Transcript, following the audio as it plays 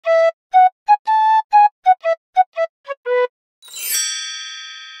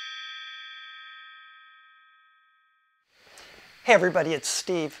Hey everybody, it's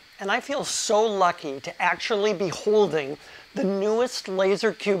Steve, and I feel so lucky to actually be holding the newest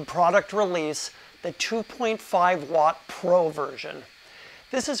LaserCube product release, the 2.5 watt Pro version.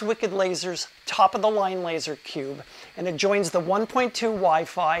 This is Wicked Laser's top-of-the-line LaserCube, and it joins the 1.2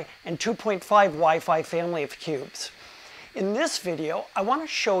 Wi-Fi and 2.5 Wi-Fi family of cubes. In this video, I want to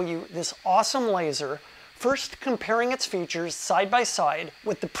show you this awesome laser, first comparing its features side by side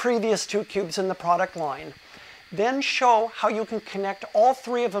with the previous two cubes in the product line, then show how you can connect all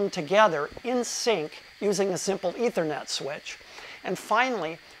three of them together in sync using a simple Ethernet switch, and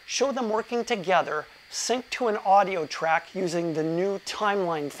finally show them working together synced to an audio track using the new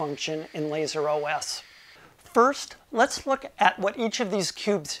timeline function in LaserOS. First, let's look at what each of these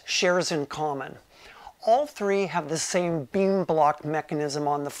cubes shares in common. All three have the same beam block mechanism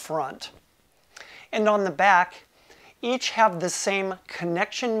on the front. And on the back, each have the same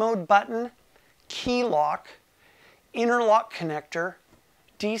connection mode button, key lock, interlock connector,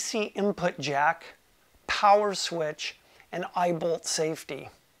 DC input jack, power switch, and eye-bolt safety.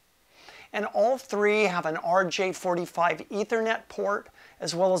 And all three have an RJ45 Ethernet port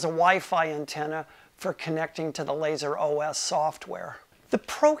as well as a Wi-Fi antenna for connecting to the LaserOS software. The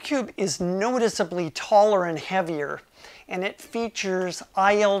Pro Cube is noticeably taller and heavier, and it features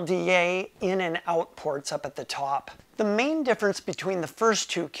ILDA in and out ports up at the top. The main difference between the first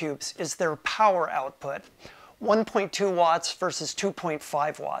two cubes is their power output, 1.2 watts versus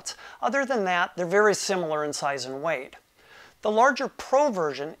 2.5 watts. Other than that, they're very similar in size and weight. The larger Pro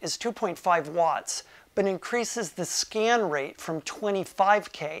version is 2.5 watts, but increases the scan rate from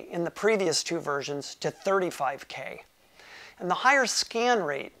 25K in the previous two versions to 35K. And the higher scan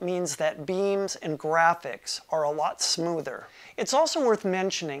rate means that beams and graphics are a lot smoother. It's also worth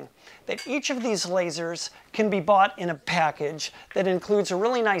mentioning that each of these lasers can be bought in a package that includes a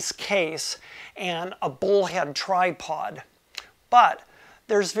really nice case and a bullhead tripod. But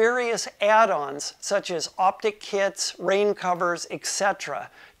there's various add-ons such as optic kits, rain covers,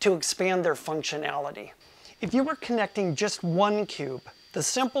 etc. to expand their functionality. If you were connecting just one cube, the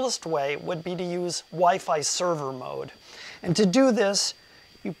simplest way would be to use Wi-Fi server mode. And to do this,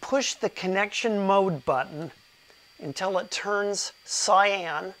 you push the connection mode button until it turns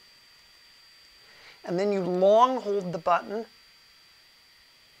cyan, and then you long hold the button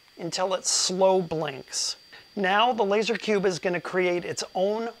until it slow blinks. Now the LaserCube is going to create its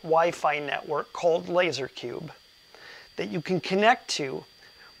own Wi-Fi network called LaserCube that you can connect to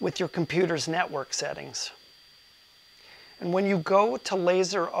with your computer's network settings. And when you go to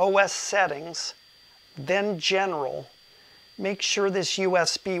LaserOS settings, then General, make sure this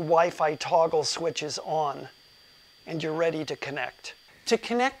USB Wi-Fi toggle switch is on and you're ready to connect. To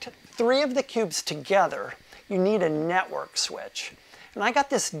connect three of the cubes together, you need a network switch. And I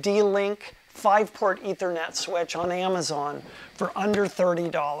got this D-Link 5-port Ethernet switch on Amazon for under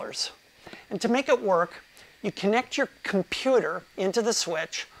 $30. And to make it work, you connect your computer into the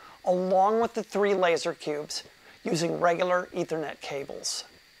switch along with the three LaserCubes using regular Ethernet cables.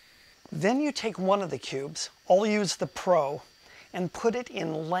 Then you take one of the cubes, I'll use the Pro, and put it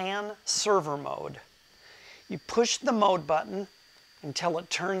in LAN server mode. You push the mode button until it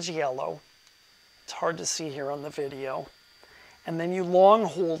turns yellow. It's hard to see here on the video. And then you long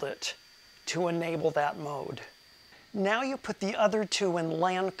hold it to enable that mode. Now you put the other two in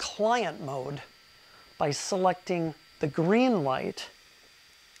LAN client mode by selecting the green light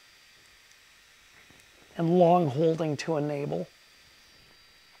and long holding to enable.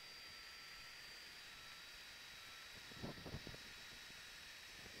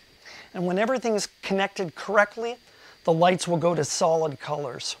 And when everything's connected correctly, the lights will go to solid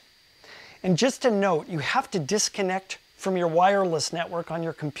colors. And just a note, you have to disconnect from your wireless network on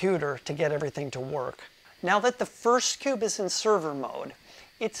your computer to get everything to work. Now that the first cube is in server mode,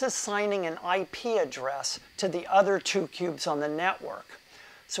 it's assigning an IP address to the other two cubes on the network.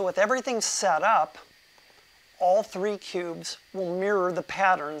 So with everything set up, all three cubes will mirror the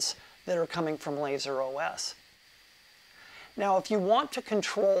patterns that are coming from LaserOS. Now, if you want to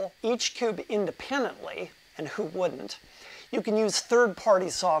control each cube independently, and who wouldn't, you can use third-party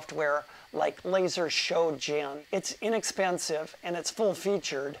software like LaserShowGen. It's inexpensive and it's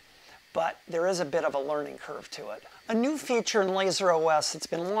full-featured, but there is a bit of a learning curve to it. A new feature in LaserOS that's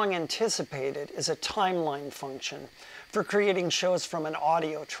been long anticipated is a timeline function for creating shows from an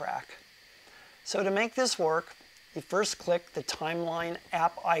audio track. So to make this work, you first click the Timeline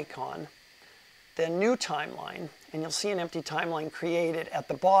app icon, then New Timeline, and you'll see an empty timeline created at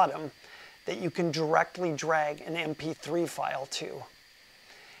the bottom that you can directly drag an MP3 file to.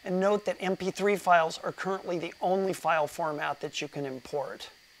 And note that MP3 files are currently the only file format that you can import.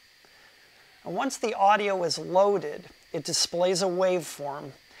 And once the audio is loaded, it displays a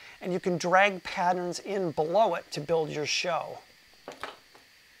waveform, and you can drag patterns in below it to build your show.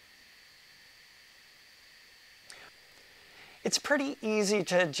 It's pretty easy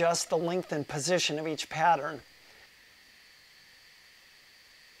to adjust the length and position of each pattern.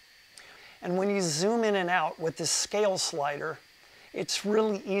 And when you zoom in and out with this scale slider, it's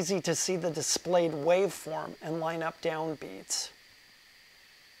really easy to see the displayed waveform and line up downbeats.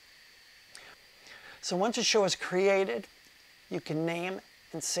 So once a show is created, you can name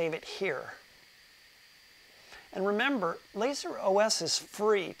and save it here. And remember, LaserOS is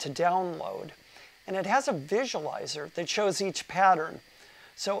free to download, and it has a visualizer that shows each pattern,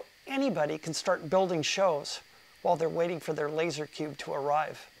 so anybody can start building shows while they're waiting for their LaserCube to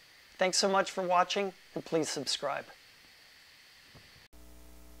arrive. Thanks so much for watching, and please subscribe.